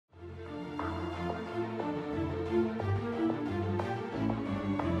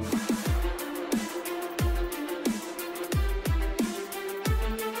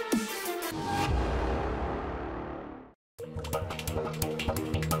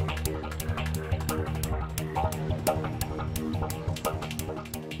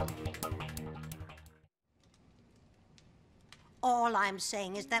All I'm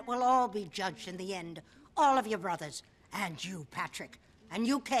saying is that we'll all be judged in the end. All of your brothers. And you, Patrick. And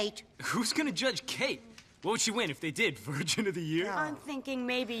you, Kate. Who's gonna judge Kate? What would she win if they did? Virgin of the Year? No. I'm thinking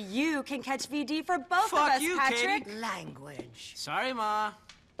maybe you can catch VD for both Fuck of us, you, Patrick. Katie. Language. Sorry, Ma.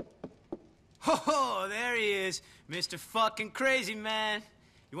 Ho, there he is. Mr. fucking Crazy Man.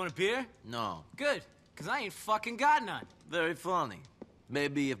 You want a beer? No. Good, because I ain't fucking got none. Very funny.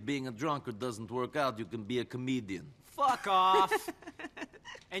 Maybe if being a drunkard doesn't work out, you can be a comedian. Fuck off.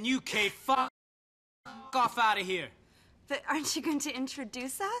 And you, Kate, fuck off out of here. But aren't you going to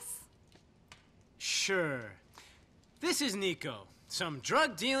introduce us? Sure. This is Niko, some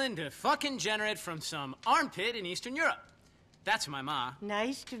drug-dealing fucking-generate from some armpit in Eastern Europe. That's my ma.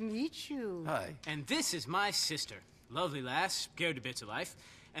 Nice to meet you. Hi. And this is my sister. Lovely lass, scared to bits of life.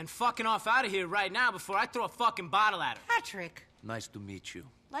 And fucking off out of here right now before I throw a fucking bottle at her. Patrick. Nice to meet you.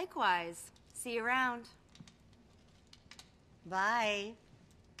 Likewise. See you around. Bye.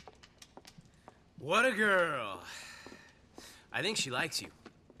 What a girl. I think she likes you.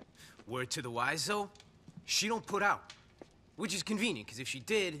 Word to the wise, though, she don't put out. Which is convenient, because if she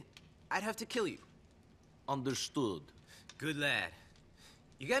did, I'd have to kill you. Understood. Good lad.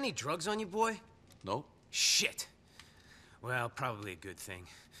 You got any drugs on you, boy? No? Shit. Well, probably a good thing.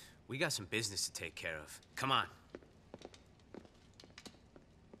 We got some business to take care of. Come on.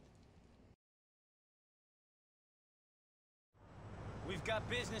 We've got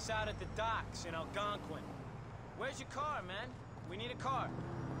business out at the docks in Algonquin. Where's your car, man? We need a car.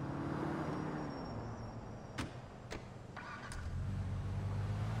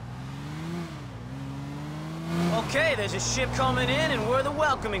 Okay, there's a ship coming in and we're the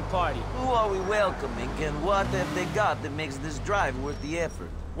welcoming party. Who are we welcoming, and what have they got that makes this drive worth the effort?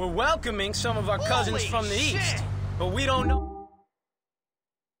 We're welcoming some of our cousins from the east, but we don't know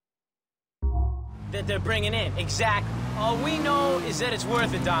that they're bringing in. Exactly. All we know is that it's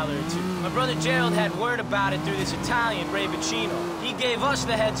worth $1 or $2. My brother Gerald had word about it through this Italian, Ray Vicino. He gave us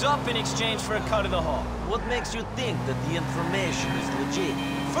the heads up in exchange for a cut of the haul. What makes you think that the information is legit?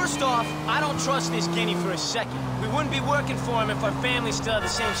 First off, I don't trust this guinea for a second. We wouldn't be working for him if our family still had the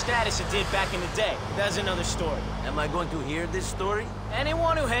same status it did back in the day. That's another story. Am I going to hear this story?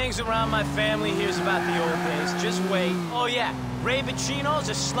 Anyone who hangs around my family hears about the old days. Just wait. Oh yeah, Ray Vicino's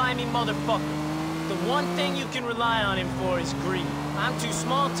a slimy motherfucker. The one thing you can rely on him for is greed. I'm too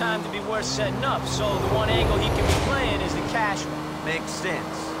small time to be worth setting up, so the one angle he can be playing is the cash one. Makes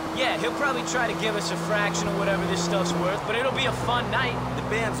sense. Yeah, he'll probably try to give us a fraction of whatever this stuff's worth, but it'll be a fun night.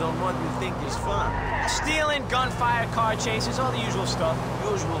 Depends on what you think is fun. Stealing, gunfire, car chases, all the usual stuff.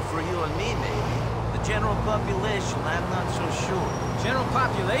 Usual for you and me, maybe. The general population, I'm not so sure. General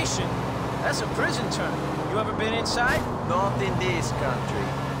population? That's a prison term. You ever been inside? Not in this country.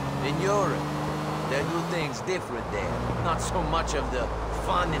 In Europe. They do things different there. Not so much of the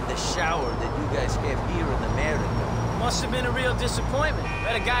fun in the shower that you guys have here in America. Must have been a real disappointment.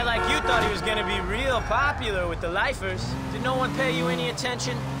 Bet a guy like you thought he was gonna be real popular with the lifers. Did no one pay you any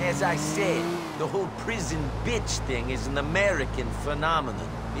attention? As I said, the whole prison bitch thing is an American phenomenon.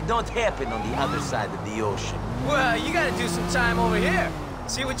 It don't happen on the other side of the ocean. Well, you gotta do some time over here.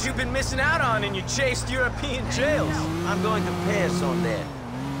 See what you've been missing out on in your chaste European jails. I'm going to pass on that.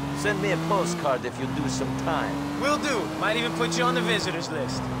 Send me a postcard if you do some time. Will do. Might even put you on the visitors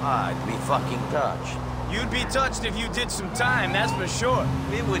list. I'd be fucking touched. You'd be touched if you did some time, that's for sure.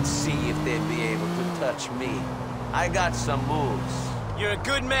 We would see if they'd be able to touch me. I got some moves. You're a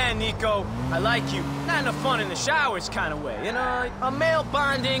good man, Niko. I like you. Not in a fun in the showers kind of way. In a male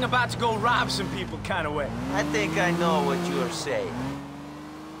bonding, about to go rob some people kind of way. I think I know what you're saying.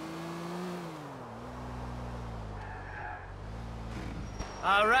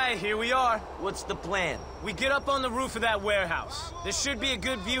 All right, here we are. What's the plan? We get up on the roof of that warehouse. There should be a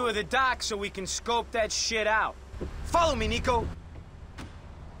good view of the dock so we can scope that shit out. Follow me, Niko.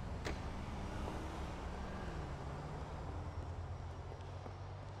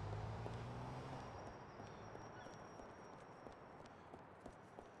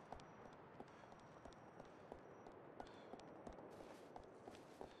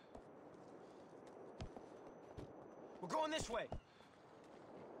 We're going this way.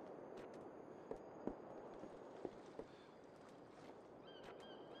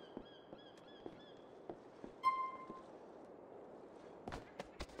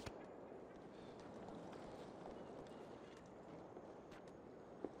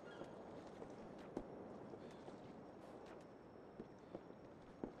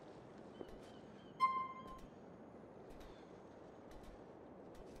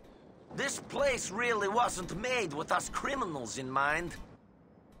 This place really wasn't made with us criminals in mind.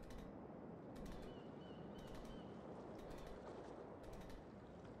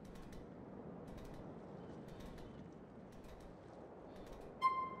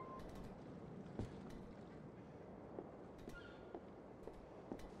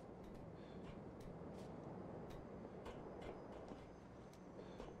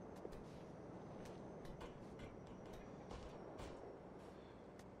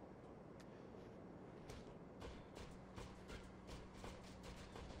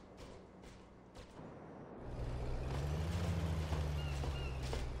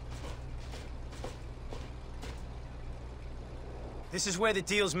 This is where the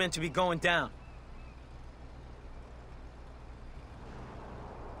deal's meant to be going down.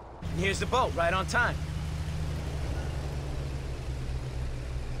 And here's the boat, right on time.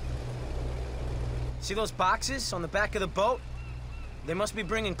 See those boxes on the back of the boat? They must be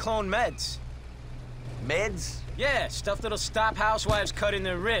bringing clone meds. Meds? Yeah, stuff that'll stop housewives cutting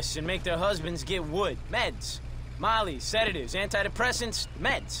their wrists and make their husbands get wood. Meds. Molly, sedatives, antidepressants,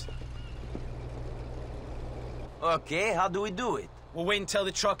 meds. Okay, how do we do it? We'll wait until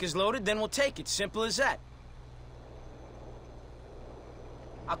the truck is loaded, then we'll take it. Simple as that.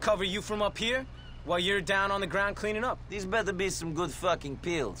 I'll cover you from up here while you're down on the ground cleaning up. These better be some good fucking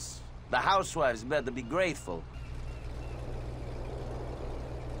pills. The housewives better be grateful.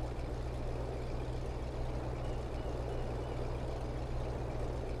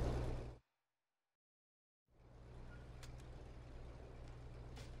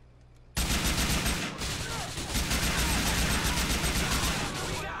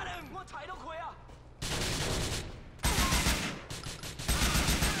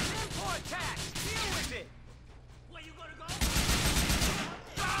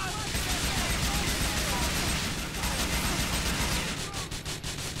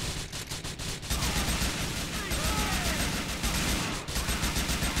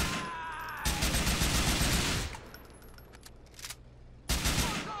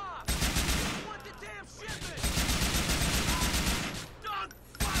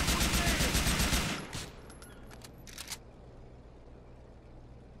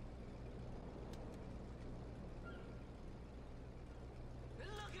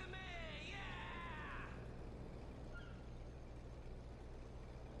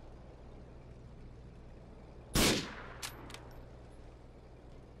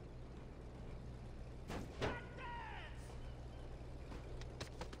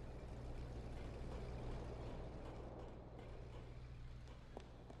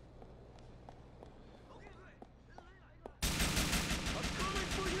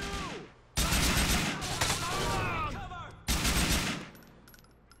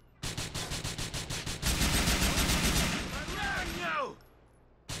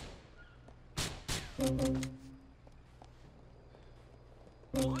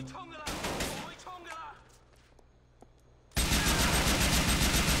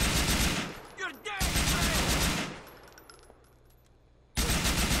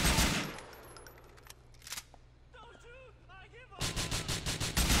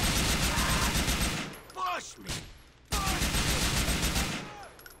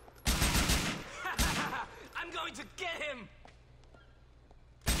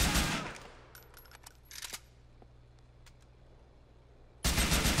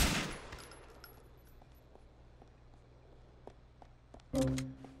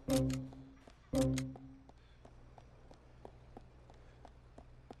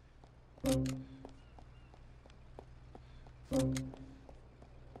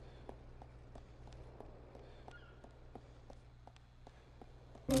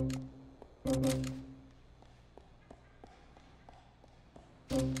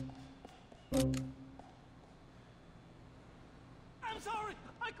 I'm sorry!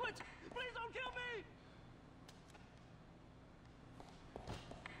 I quit! Please don't kill me!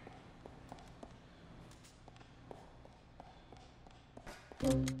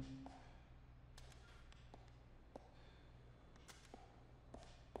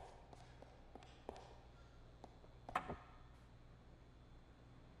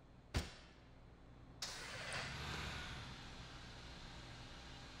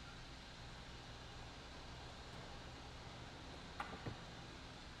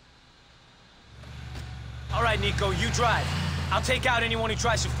 All right, Niko, you drive. I'll take out anyone who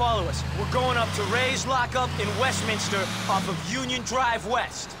tries to follow us. We're going up to Ray's lockup in Westminster off of Union Drive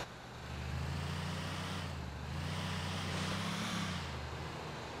West.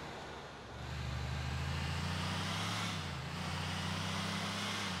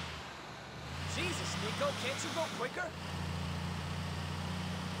 Jesus, Niko, can't you go quicker?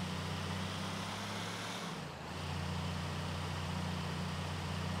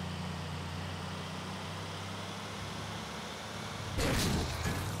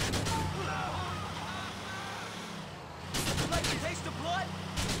 Like to taste the blood?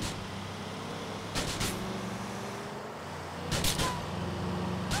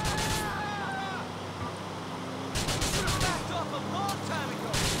 Should've backed off a long time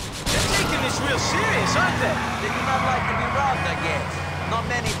ago. They're taking this real serious, aren't they? They do not like to be robbed, I guess. Not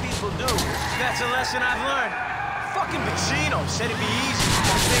many people do. That's a lesson I've learned. Fucking Pacino said it'd be easy.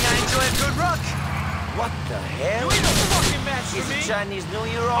 I think I enjoy a good ruck. What the hell? You ain't no fucking match for Is me. it Chinese New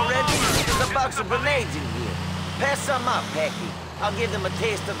Year already? There's a box of grenades in here. Pass some up, Pecky. I'll give them a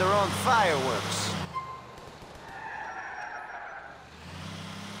taste of their own fireworks.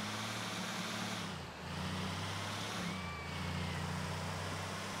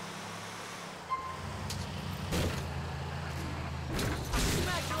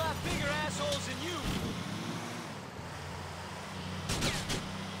 Smacked a lot bigger assholes than you.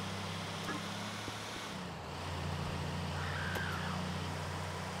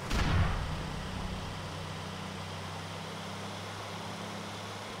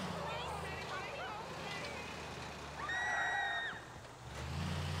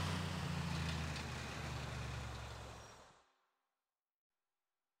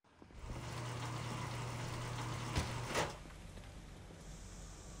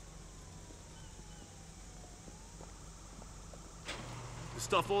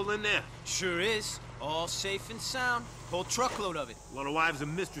 Stuff all in there. Sure is. All safe and sound. Whole truckload of it. A lot of wives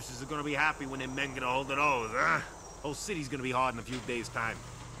and mistresses are gonna be happy when their men get a hold of those, huh? Whole city's gonna be hard in a few days' time.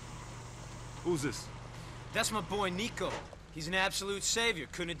 Who's this? That's my boy Niko. He's an absolute savior.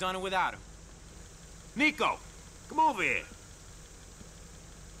 Couldn't have done it without him. Niko! Come over here.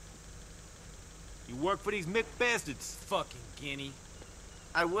 You work for these Mick bastards. Fucking guinea.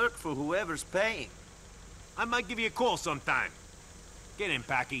 I work for whoever's paying. I might give you a call sometime. Get in,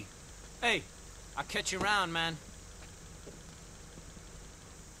 Packy. Hey, I'll catch you around, man.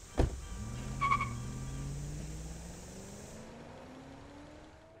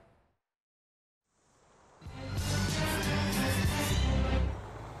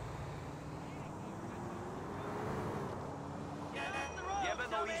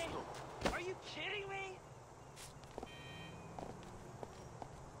 Are you kidding me?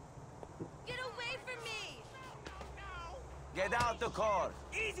 Get away from me! Get out the car.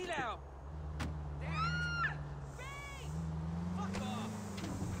 Easy now! Fuck off!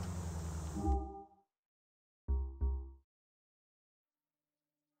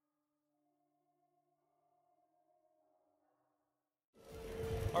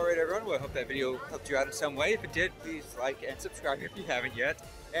 Alright everyone, well I hope that video helped you out in some way. If it did, please like and subscribe if you haven't yet.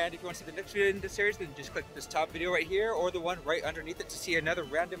 And if you want to see the next video in this series, then just click this top video right here or the one right underneath it to see another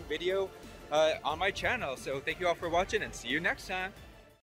random video on my channel. So thank you all for watching and see you next time.